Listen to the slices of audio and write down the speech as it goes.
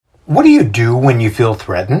What do you do when you feel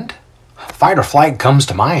threatened? Fight or flight comes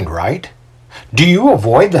to mind, right? Do you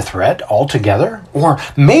avoid the threat altogether? Or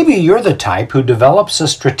maybe you're the type who develops a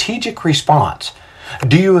strategic response.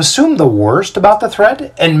 Do you assume the worst about the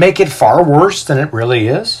threat and make it far worse than it really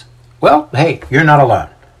is? Well, hey, you're not alone.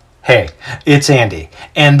 Hey, it's Andy,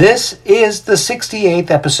 and this is the 68th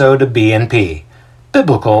episode of BNP,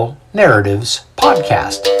 Biblical Narratives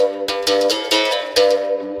Podcast.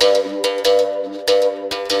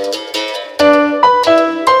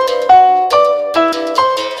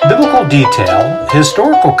 Biblical detail,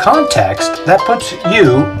 historical context that puts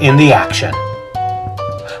you in the action.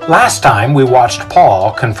 Last time we watched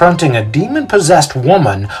Paul confronting a demon-possessed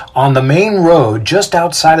woman on the main road just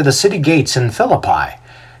outside of the city gates in Philippi.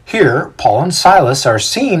 Here, Paul and Silas are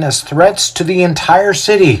seen as threats to the entire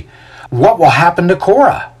city. What will happen to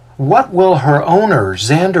Cora? What will her owners,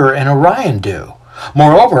 Xander and Orion, do?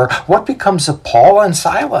 Moreover, what becomes of Paul and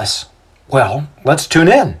Silas? Well, let's tune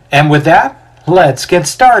in. And with that, let's get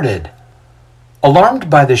started. Alarmed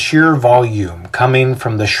by the sheer volume coming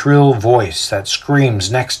from the shrill voice that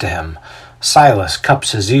screams next to him, Silas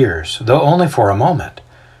cups his ears, though only for a moment.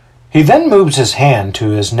 He then moves his hand to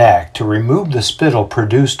his neck to remove the spittle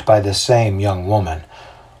produced by the same young woman.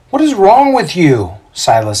 "What is wrong with you?"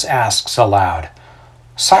 Silas asks aloud.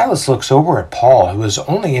 Silas looks over at Paul, who is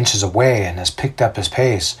only inches away and has picked up his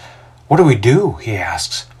pace. "What do we do?" he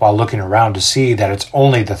asks, while looking around to see that it's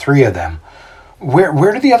only the three of them.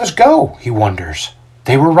 Where do the others go? He wonders.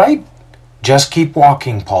 They were right. "Just keep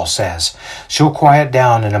walking," Paul says. "She'll quiet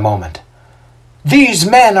down in a moment." "These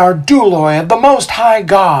men are douloi of the Most High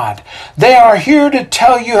God. They are here to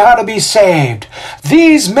tell you how to be saved.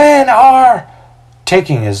 These men are..."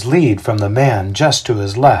 Taking his lead from the man just to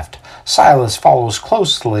his left, Silas follows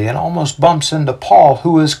closely and almost bumps into Paul,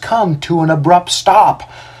 who has come to an abrupt stop.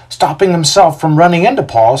 Stopping himself from running into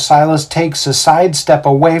Paul, Silas takes a sidestep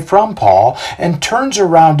away from Paul and turns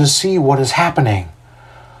around to see what is happening.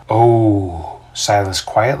 "Oh," Silas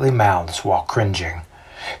quietly mouths while cringing.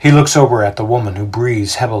 He looks over at the woman who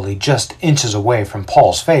breathes heavily just inches away from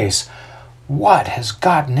Paul's face. What has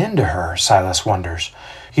gotten into her, Silas wonders.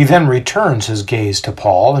 He then returns his gaze to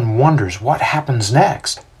Paul and wonders what happens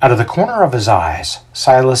next. Out of the corner of his eyes,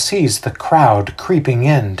 Silas sees the crowd creeping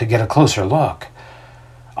in to get a closer look.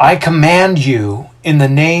 "I command you, in the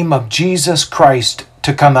name of Jesus Christ,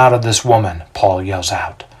 to come out of this woman," Paul yells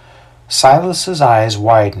out. Silas's eyes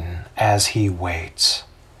widen as he waits.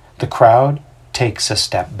 The crowd takes a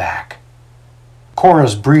step back.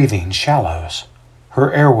 Cora's breathing shallows.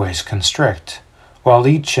 Her airways constrict, while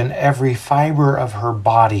each and every fiber of her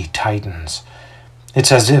body tightens.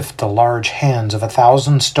 It's as if the large hands of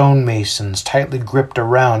 1,000 stonemasons tightly gripped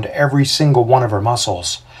around every single one of her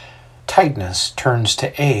muscles. Tightness turns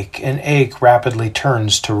to ache, and ache rapidly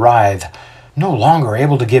turns to writhe. No longer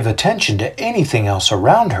able to give attention to anything else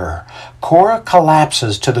around her, Cora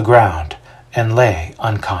collapses to the ground and lay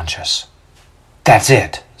unconscious. "That's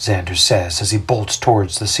it," Xander says as he bolts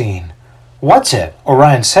towards the scene. "What's it?"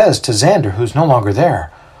 Orion says to Xander, who's no longer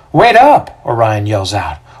there. "Wait up!" Orion yells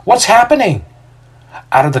out. "What's happening?"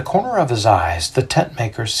 Out of the corner of his eyes, the tent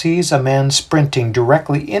maker sees a man sprinting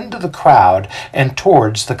directly into the crowd and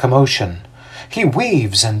towards the commotion. He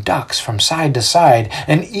weaves and ducks from side to side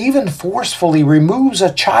and even forcefully removes a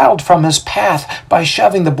child from his path by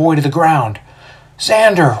shoving the boy to the ground.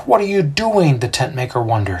 "Xander, what are you doing?" the tent maker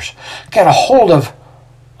wonders. "Get a hold of..."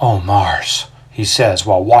 "Oh, Mars," he says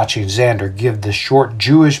while watching Xander give the short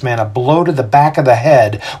Jewish man a blow to the back of the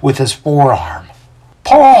head with his forearm.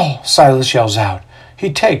 "Paul!" Silas yells out.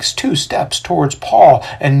 He takes 2 steps towards Paul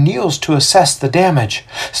and kneels to assess the damage.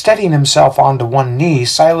 Steadying himself onto one knee,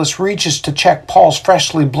 Silas reaches to check Paul's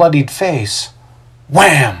freshly bloodied face.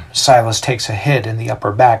 Wham! Silas takes a hit in the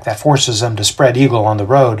upper back that forces him to spread eagle on the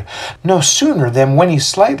road. No sooner than when he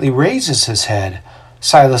slightly raises his head,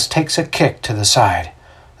 Silas takes a kick to the side,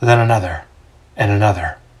 then another, and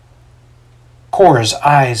another. Cora's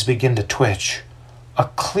eyes begin to twitch. A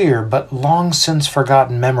clear but long-since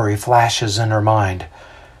forgotten memory flashes in her mind.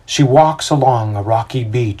 She walks along a rocky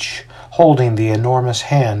beach, holding the enormous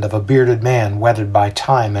hand of a bearded man weathered by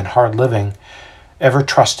time and hard living. Ever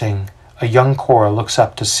trusting, a young Cora looks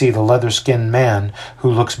up to see the leather-skinned man who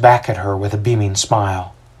looks back at her with a beaming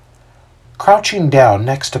smile. Crouching down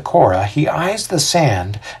next to Cora, he eyes the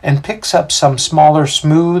sand and picks up some smaller,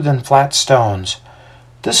 smooth and flat stones.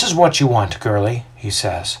 "This is what you want, girlie," he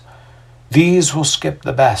says. "These will skip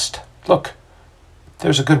the best. Look,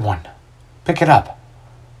 there's a good one. Pick it up."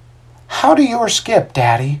 "How do yours skip,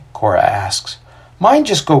 Daddy?" Cora asks. "Mine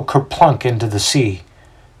just go kerplunk into the sea."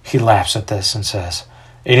 He laughs at this and says,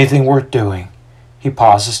 "Anything worth doing." He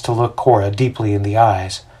pauses to look Cora deeply in the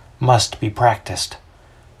eyes. Must be practiced.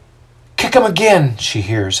 "Kick 'em again," she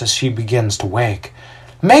hears as she begins to wake.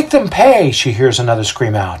 "Make them pay," she hears another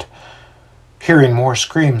scream out. Hearing more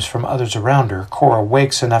screams from others around her, Cora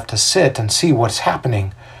wakes enough to sit and see what's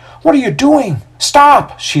happening. "What are you doing?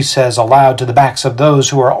 Stop," she says aloud to the backs of those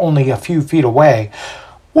who are only a few feet away.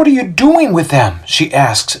 "What are you doing with them?" she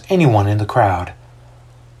asks anyone in the crowd.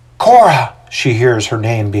 "Cora," she hears her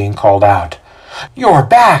name being called out. "You're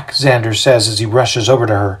back," Xander says as he rushes over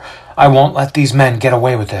to her. "I won't let these men get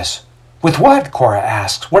away with this." "With what?" Cora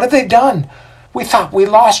asks. "What have they done?" "We thought we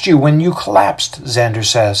lost you when you collapsed," Xander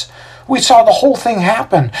says. "We saw the whole thing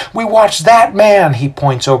happen. We watched that man," he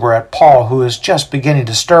points over at Paul, who is just beginning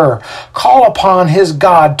to stir, "call upon his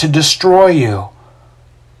God to destroy you."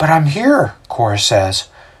 "But I'm here," Cora says,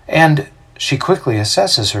 and she quickly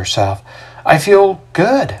assesses herself. "I feel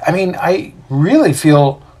good. I really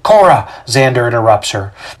feel—" "Cora," Xander interrupts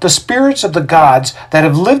her, "the spirits of the gods that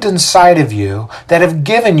have lived inside of you, that have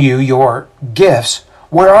given you your gifts,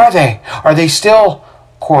 where are they? Are they still—"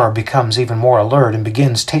 Cora becomes even more alert and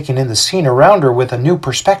begins taking in the scene around her with a new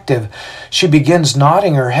perspective. She begins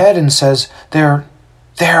nodding her head and says, They're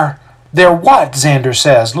what?" Xander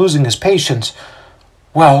says, losing his patience.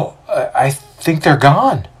 "Well, I think they're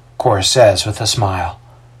gone," Cora says with a smile.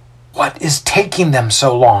 "What is taking them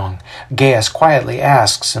so long?" Gaius quietly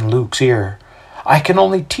asks in Luke's ear. "I can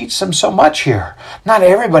only teach them so much here. Not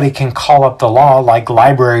everybody can call up the law like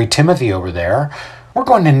Library Timothy over there. We're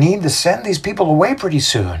going to need to send these people away pretty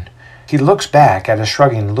soon." He looks back at a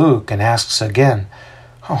shrugging Luke and asks again,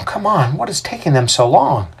 "Oh, come on, what is taking them so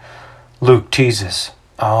long?" Luke teases,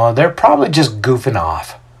 "Oh, they're probably just goofing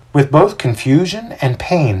off." With both confusion and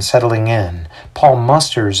pain settling in, Paul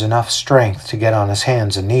musters enough strength to get on his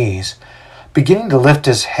hands and knees. Beginning to lift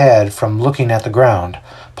his head from looking at the ground,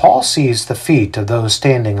 Paul sees the feet of those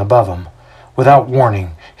standing above him. Without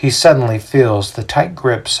warning, he suddenly feels the tight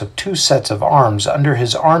grips of two sets of arms under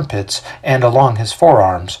his armpits and along his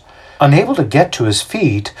forearms. Unable to get to his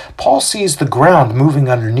feet, Paul sees the ground moving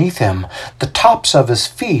underneath him. The tops of his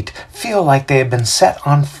feet feel like they have been set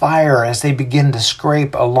on fire as they begin to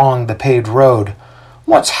scrape along the paved road.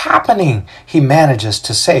 "What's happening?" he manages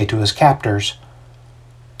to say to his captors.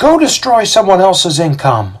 "Go destroy someone else's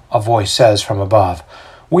income," a voice says from above.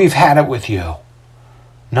 "We've had it with you."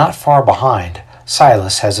 Not far behind,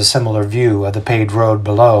 Silas has a similar view of the paved road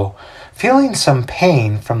below, feeling some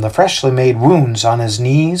pain from the freshly made wounds on his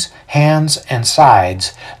knees, hands, and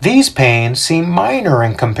sides. These pains seem minor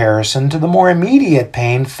in comparison to the more immediate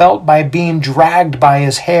pain felt by being dragged by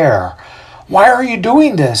his hair. "Why are you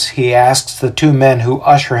doing this?" he asks the two men who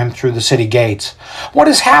usher him through the city gates. "What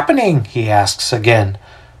is happening?" he asks again.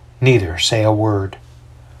 Neither say a word.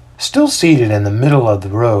 Still seated in the middle of the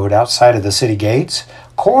road outside of the city gates,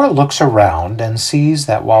 Cora looks around and sees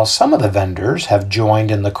that while some of the vendors have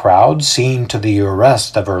joined in the crowd seeing to the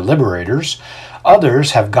arrest of her liberators,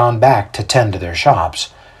 others have gone back to tend to their shops.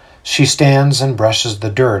 She stands and brushes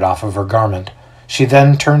the dirt off of her garment. She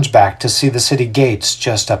then turns back to see the city gates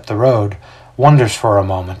just up the road, wonders for a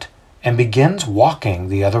moment, and begins walking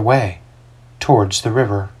the other way, towards the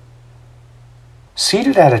river.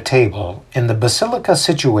 Seated at a table in the basilica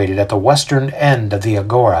situated at the western end of the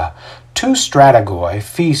agora, two strategoi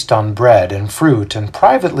feast on bread and fruit and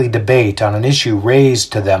privately debate on an issue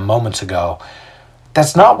raised to them moments ago.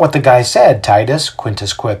 "That's not what the guy said, Titus,"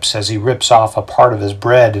 Quintus quips as he rips off a part of his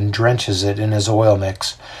bread and drenches it in his oil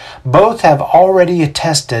mix. Both have already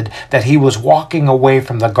attested that he was walking away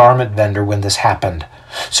from the garment vendor when this happened.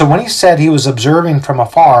 So when he said he was observing from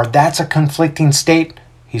afar, that's a conflicting state.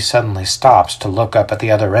 He suddenly stops to look up at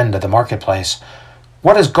the other end of the marketplace.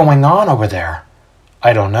 "What is going on over there?"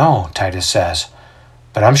 "I don't know," Titus says,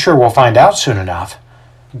 "but I'm sure we'll find out soon enough."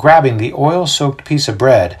 Grabbing the oil-soaked piece of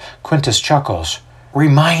bread, Quintus chuckles.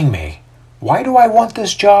 "Remind me, why do I want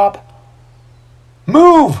this job?"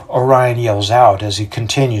 "Move!" Orion yells out as he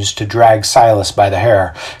continues to drag Silas by the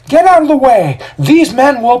hair. "Get out of the way! These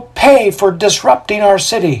men will pay for disrupting our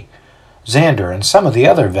city!" Xander and some of the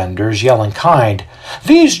other vendors yell in kind.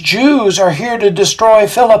 "These Jews are here to destroy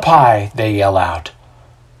Philippi," they yell out.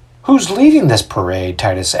 "Who's leading this parade?"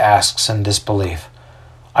 Titus asks in disbelief.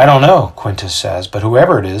 "I don't know," Quintus says, "but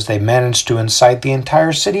whoever it is, they managed to incite the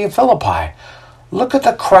entire city of Philippi. Look at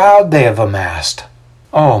the crowd they have amassed."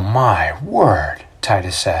 "Oh my word,"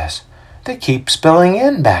 Titus says. "They keep spilling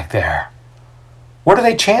in back there." "What are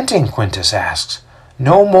they chanting?" Quintus asks.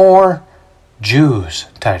 "No more Jews,"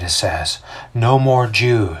 Titus says. "No more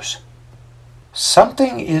Jews."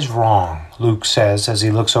 "Something is wrong," Luke says as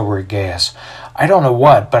he looks over at Gaius. "I don't know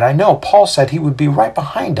what, but I know Paul said he would be right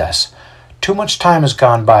behind us. Too much time has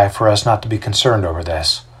gone by for us not to be concerned over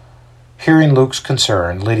this." Hearing Luke's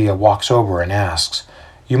concern, Lydia walks over and asks,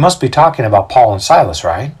 "You must be talking about Paul and Silas,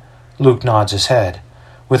 right?" Luke nods his head.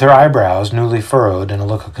 With her eyebrows newly furrowed and a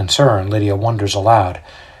look of concern, Lydia wonders aloud,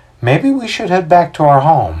 "Maybe we should head back to our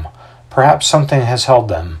home. Perhaps something has held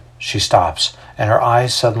them." She stops, and her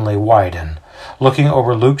eyes suddenly widen. Looking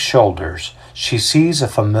over Luke's shoulders, she sees a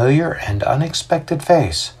familiar and unexpected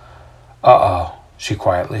face. "Uh-oh," she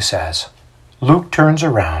quietly says. Luke turns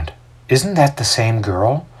around. "Isn't that the same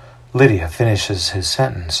girl?" Lydia finishes his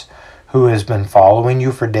sentence. "Who has been following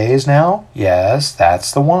you for days now? Yes,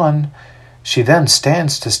 that's the one." She then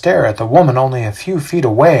stands to stare at the woman only a few feet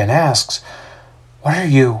away and asks, "What are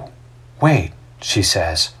you—" "Wait," she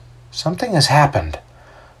says. "Something has happened."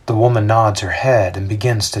 The woman nods her head and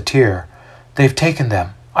begins to tear. "They've taken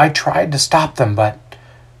them. I tried to stop them, but—"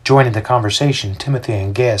 Joining the conversation, Timothy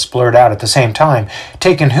and Gaius blurt out at the same time,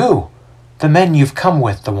 "Taken who?" "The men you've come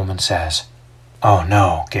with," the woman says. "Oh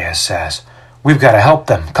no," Gaius says. "We've got to help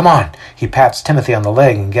them. Come on." He pats Timothy on the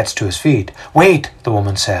leg and gets to his feet. "Wait," the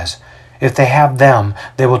woman says. "If they have them,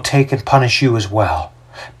 they will take and punish you as well.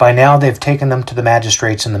 By now they've taken them to the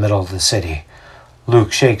magistrates in the middle of the city."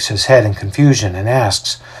 Luke shakes his head in confusion and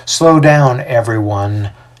asks, "Slow down,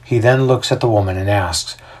 everyone." He then looks at the woman and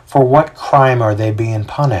asks, "For what crime are they being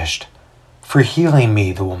punished?" "For healing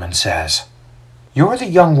me," the woman says. "You're the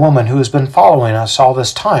young woman who has been following us all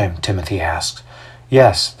this time?" Timothy asks.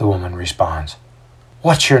 "Yes," the woman responds.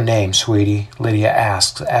 "What's your name, sweetie?" Lydia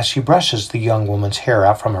asks as she brushes the young woman's hair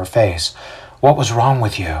out from her face. "What was wrong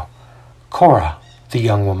with you?" "Cora," the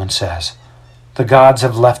young woman says. "The gods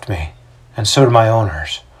have left me, and so do my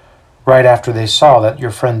owners, right after they saw that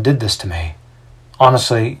your friend did this to me.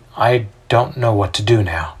 Honestly, I don't know what to do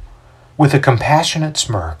now." With a compassionate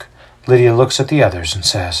smirk, Lydia looks at the others and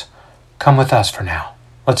says, "Come with us for now.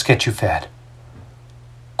 Let's get you fed."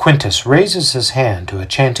 Quintus raises his hand to a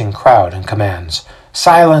chanting crowd and commands,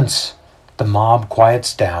 "Silence!" The mob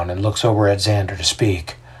quiets down and looks over at Xander to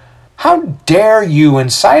speak. "How dare you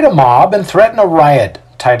incite a mob and threaten a riot?"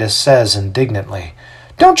 Titus says indignantly.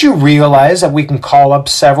 "Don't you realize that we can call up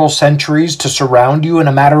several centuries to surround you in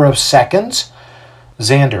a matter of seconds?"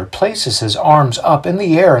 Xander places his arms up in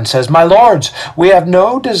the air and says, "My lords, we have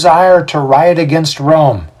no desire to riot against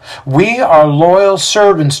Rome. We are loyal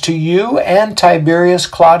servants to you and Tiberius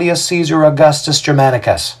Claudius Caesar Augustus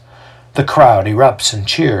Germanicus." The crowd erupts and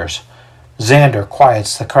cheers. Xander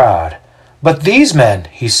quiets the crowd. "But these men,"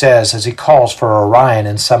 he says as he calls for Orion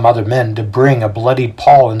and some other men to bring a bloodied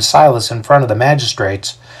Paul and Silas in front of the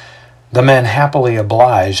magistrates. The men happily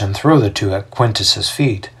oblige and throw the two at Quintus's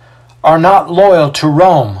feet. "Are not loyal to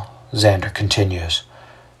Rome," Xander continues.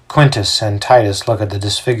 Quintus and Titus look at the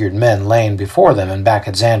disfigured men laying before them and back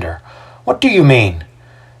at Xander. "What do you mean?"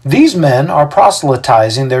 "These men are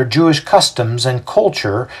proselytizing their Jewish customs and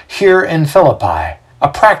culture here in Philippi, a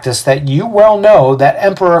practice that you well know that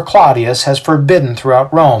Emperor Claudius has forbidden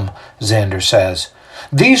throughout Rome," Xander says.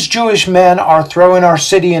 "These Jewish men are throwing our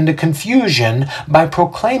city into confusion by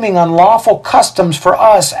proclaiming unlawful customs for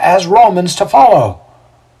us as Romans to follow."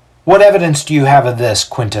 "What evidence do you have of this?"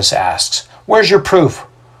 Quintus asks. "Where's your proof?"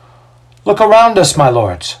 "Look around us, my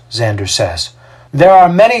lords," Xander says. "There are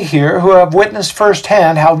many here who have witnessed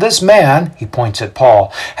firsthand how this man," he points at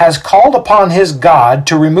Paul, "has called upon his God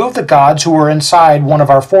to remove the gods who were inside one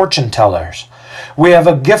of our fortune tellers. We have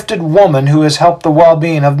a gifted woman who has helped the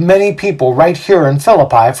well-being of many people right here in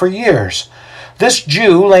Philippi for years. This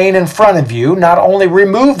Jew laying in front of you not only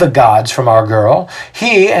removed the gods from our girl,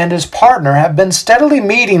 he and his partner have been steadily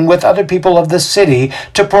meeting with other people of the city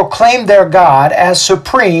to proclaim their God as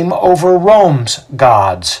supreme over Rome's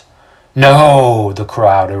gods." "No!" the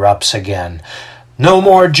crowd erupts again. "No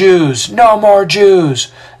more Jews! No more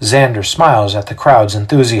Jews!" Xander smiles at the crowd's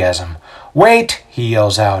enthusiasm. "Wait!" he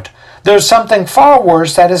yells out. "There's something far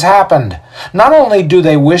worse that has happened. Not only do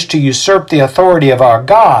they wish to usurp the authority of our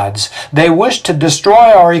gods, they wish to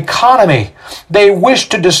destroy our economy. They wish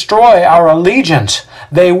to destroy our allegiance.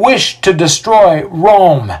 They wish to destroy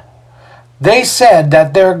Rome. They said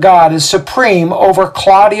that their God is supreme over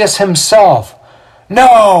Claudius himself."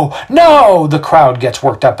 "No! No!" The crowd gets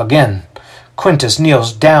worked up again. Quintus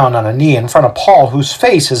kneels down on a knee in front of Paul, whose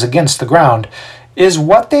face is against the ground. "Is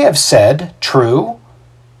what they have said true?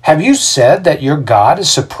 Have you said that your God is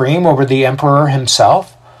supreme over the emperor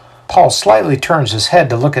himself?" Paul slightly turns his head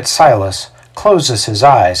to look at Silas, closes his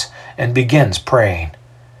eyes, and begins praying.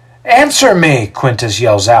 "Answer me!" Quintus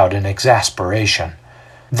yells out in exasperation.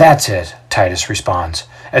 "That's it," Titus responds,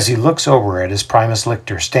 as he looks over at his Primus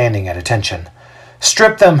Lictor standing at attention.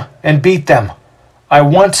 "Strip them and beat them. I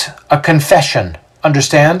want a confession.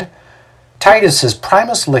 Understand?" Titus's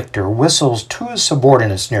primus lictor whistles to his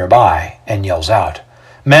subordinates nearby and yells out,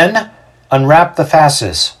 "Men, unwrap the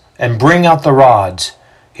fasces and bring out the rods."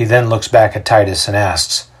 He then looks back at Titus and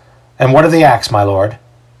asks, "And what of the axe, my lord?"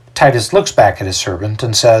 Titus looks back at his servant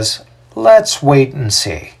and says, "Let's wait and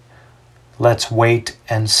see. Let's wait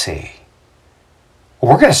and see."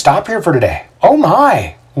 We're going to stop here for today. Oh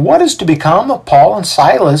my! What is to become of Paul and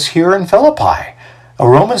Silas here in Philippi, a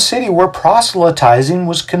Roman city where proselytizing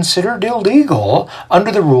was considered illegal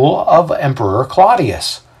under the rule of Emperor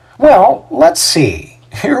Claudius? Well, let's see.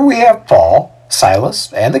 Here we have Paul, Silas,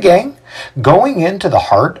 and the gang going into the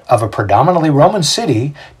heart of a predominantly Roman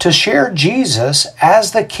city to share Jesus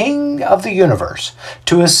as the King of the universe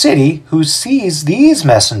to a city who sees these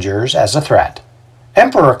messengers as a threat.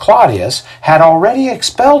 Emperor Claudius had already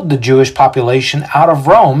expelled the Jewish population out of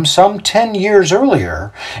Rome some 10 years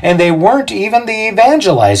earlier, and they weren't even the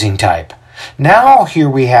evangelizing type. Now here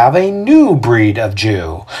we have a new breed of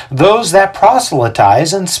Jew, those that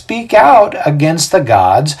proselytize and speak out against the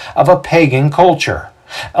gods of a pagan culture,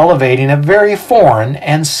 elevating a very foreign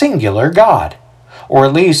and singular God. Or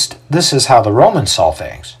at least, this is how the Romans saw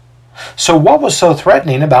things. So what was so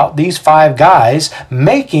threatening about these 5 guys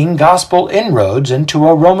making gospel inroads into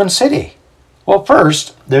a Roman city? Well,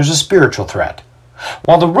 first, there's a spiritual threat.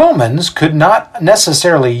 While the Romans could not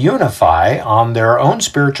necessarily unify on their own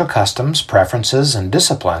spiritual customs, preferences, and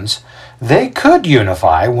disciplines, they could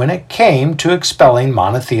unify when it came to expelling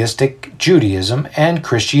monotheistic Judaism and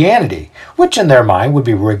Christianity, which in their mind would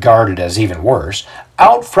be regarded as even worse,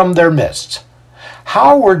 out from their midst.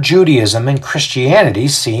 How were Judaism and Christianity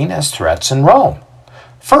seen as threats in Rome?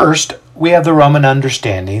 First, we have the Roman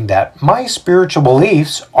understanding that my spiritual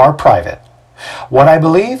beliefs are private. What I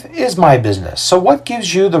believe is my business, so what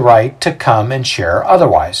gives you the right to come and share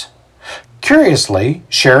otherwise? Curiously,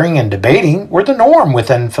 sharing and debating were the norm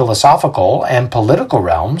within philosophical and political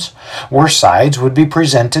realms, where sides would be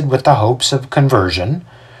presented with the hopes of conversion.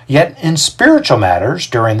 Yet in spiritual matters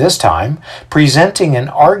during this time, presenting an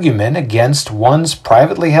argument against one's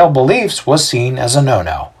privately held beliefs was seen as a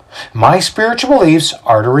no-no. My spiritual beliefs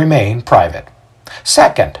are to remain private.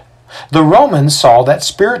 Second, the Romans saw that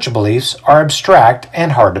spiritual beliefs are abstract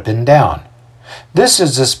and hard to pin down. This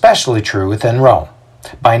is especially true within Rome.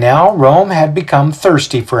 By now, Rome had become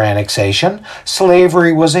thirsty for annexation.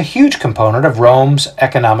 Slavery was a huge component of Rome's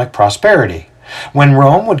economic prosperity. When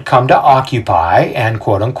Rome would come to occupy and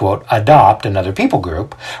quote-unquote adopt another people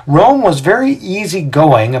group, Rome was very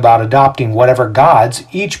easygoing about adopting whatever gods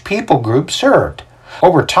each people group served.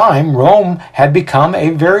 Over time, Rome had become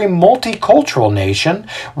a very multicultural nation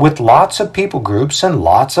with lots of people groups and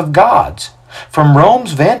lots of gods. From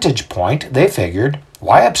Rome's vantage point, they figured,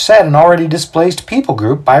 why upset an already displaced people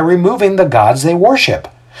group by removing the gods they worship?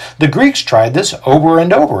 The Greeks tried this over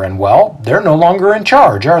and over, and well, they're no longer in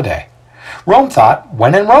charge, are they? Rome thought,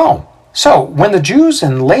 when in Rome. So, when the Jews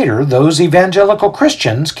and later those evangelical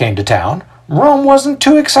Christians came to town, Rome wasn't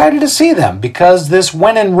too excited to see them because this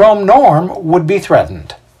when in Rome norm would be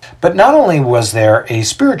threatened. But not only was there a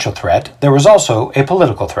spiritual threat, there was also a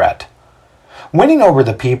political threat. Winning over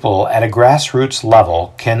the people at a grassroots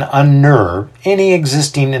level can unnerve any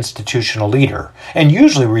existing institutional leader and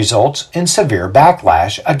usually results in severe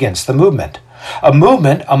backlash against the movement. A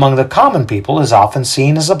movement among the common people is often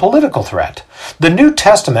seen as a political threat. The New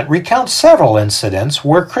Testament recounts several incidents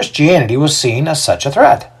where Christianity was seen as such a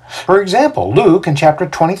threat. For example, Luke in chapter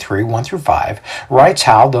 23, 1-5, writes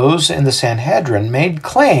how those in the Sanhedrin made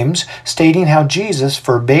claims stating how Jesus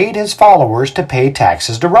forbade his followers to pay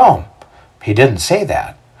taxes to Rome. He didn't say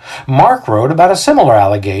that. Mark wrote about a similar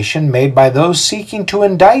allegation made by those seeking to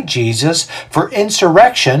indict Jesus for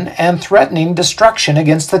insurrection and threatening destruction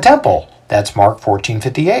against the temple. That's Mark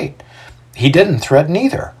 14:58. He didn't threaten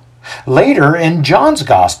either. Later in John's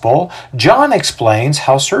Gospel, John explains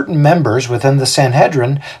how certain members within the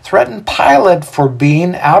Sanhedrin threatened Pilate for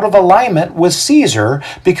being out of alignment with Caesar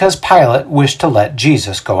because Pilate wished to let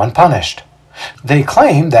Jesus go unpunished. They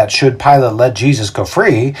claimed that should Pilate let Jesus go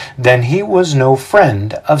free, then he was no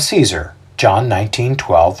friend of Caesar. John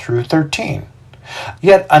 19:12-13.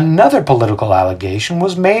 Yet another political allegation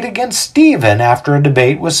was made against Stephen after a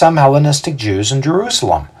debate with some Hellenistic Jews in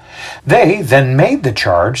Jerusalem. They then made the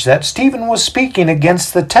charge that Stephen was speaking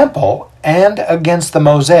against the temple and against the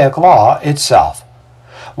Mosaic law itself.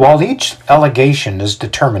 While each allegation is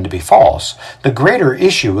determined to be false, the greater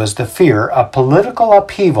issue is the fear of political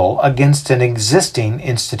upheaval against an existing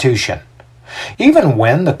institution. Even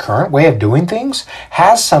when the current way of doing things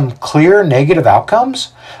has some clear negative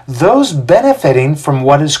outcomes, those benefiting from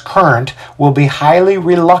what is current will be highly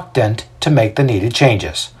reluctant to make the needed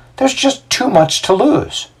changes. There's just too much to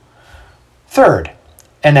lose. Third,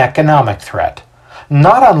 an economic threat.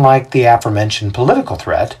 Not unlike the aforementioned political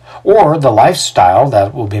threat, or the lifestyle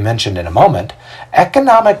that will be mentioned in a moment,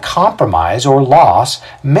 economic compromise or loss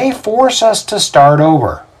may force us to start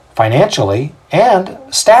over, financially and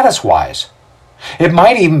status-wise. It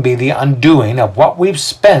might even be the undoing of what we've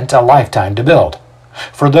spent a lifetime to build.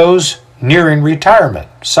 For those nearing retirement,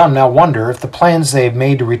 some now wonder if the plans they've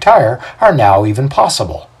made to retire are now even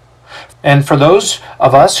possible. And for those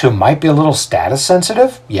of us who might be a little status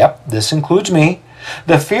sensitive, yep, this includes me,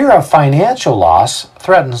 the fear of financial loss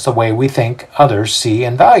threatens the way we think others see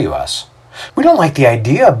and value us. We don't like the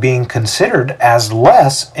idea of being considered as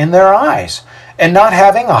less in their eyes, and not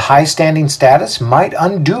having a high-standing status might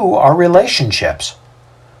undo our relationships.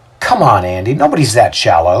 Come on, Andy, nobody's that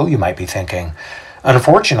shallow, you might be thinking.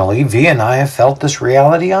 Unfortunately, Vi and I have felt this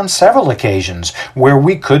reality on several occasions, where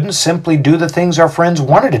we couldn't simply do the things our friends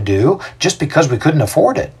wanted to do just because we couldn't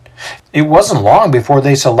afford it. It wasn't long before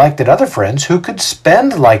they selected other friends who could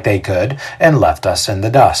spend like they could and left us in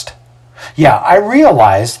the dust. Yeah, I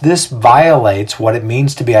realize this violates what it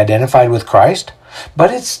means to be identified with Christ,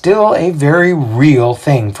 but it's still a very real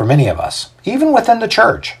thing for many of us, even within the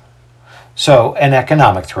church. So, an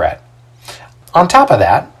economic threat. On top of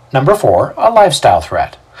that, number 4, a lifestyle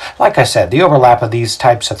threat. Like I said, the overlap of these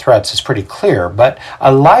types of threats is pretty clear, but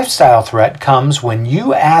a lifestyle threat comes when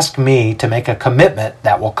you ask me to make a commitment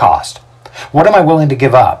that will cost. What am I willing to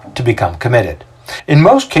give up to become committed? In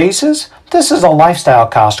most cases, this is a lifestyle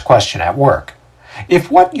cost question at work. If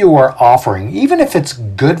what you are offering, even if it's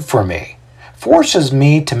good for me, forces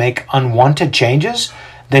me to make unwanted changes,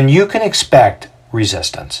 then you can expect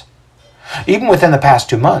resistance. Even within the past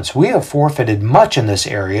 2 months, we have forfeited much in this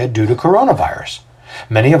area due to coronavirus.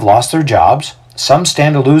 Many have lost their jobs, some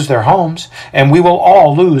stand to lose their homes, and we will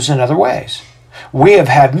all lose in other ways. We have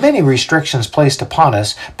had many restrictions placed upon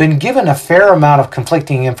us, been given a fair amount of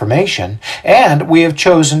conflicting information, and we have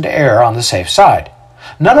chosen to err on the safe side.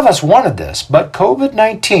 None of us wanted this, but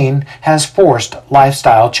COVID-19 has forced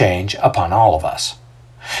lifestyle change upon all of us.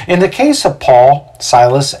 In the case of Paul,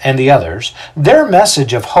 Silas, and the others, their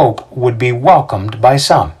message of hope would be welcomed by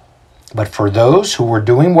some. But for those who were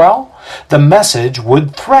doing well, the message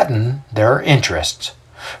would threaten their interests.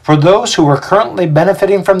 For those who were currently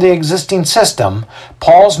benefiting from the existing system,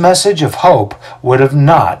 Paul's message of hope would have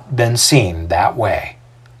not been seen that way.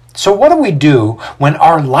 So what do we do when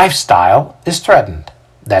our lifestyle is threatened?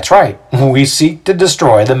 That's right, we seek to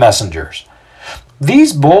destroy the messengers.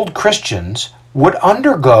 These bold Christians would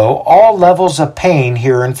undergo all levels of pain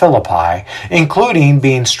here in Philippi, including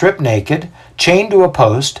being stripped naked, chained to a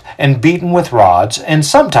post, and beaten with rods, and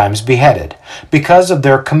sometimes beheaded, because of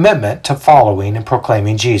their commitment to following and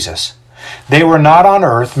proclaiming Jesus. They were not on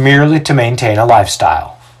earth merely to maintain a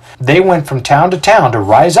lifestyle. They went from town to town to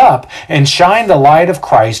rise up and shine the light of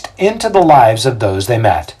Christ into the lives of those they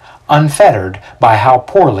met, unfettered by how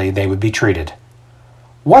poorly they would be treated.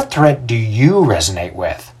 What threat do you resonate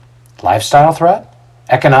with? Lifestyle threat?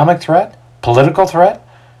 Economic threat? Political threat?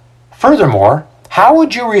 Furthermore, how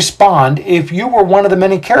would you respond if you were one of the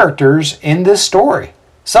many characters in this story?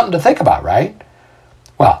 Something to think about, right?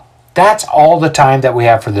 Well, that's all the time that we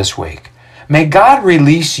have for this week. May God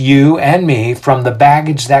release you and me from the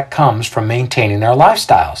baggage that comes from maintaining our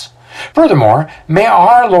lifestyles. Furthermore, may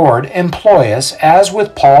our Lord employ us, as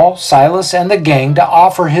with Paul, Silas, and the gang, to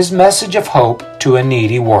offer his message of hope to a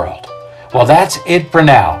needy world. Well, that's it for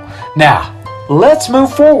now. Now, let's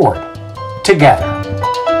move forward together.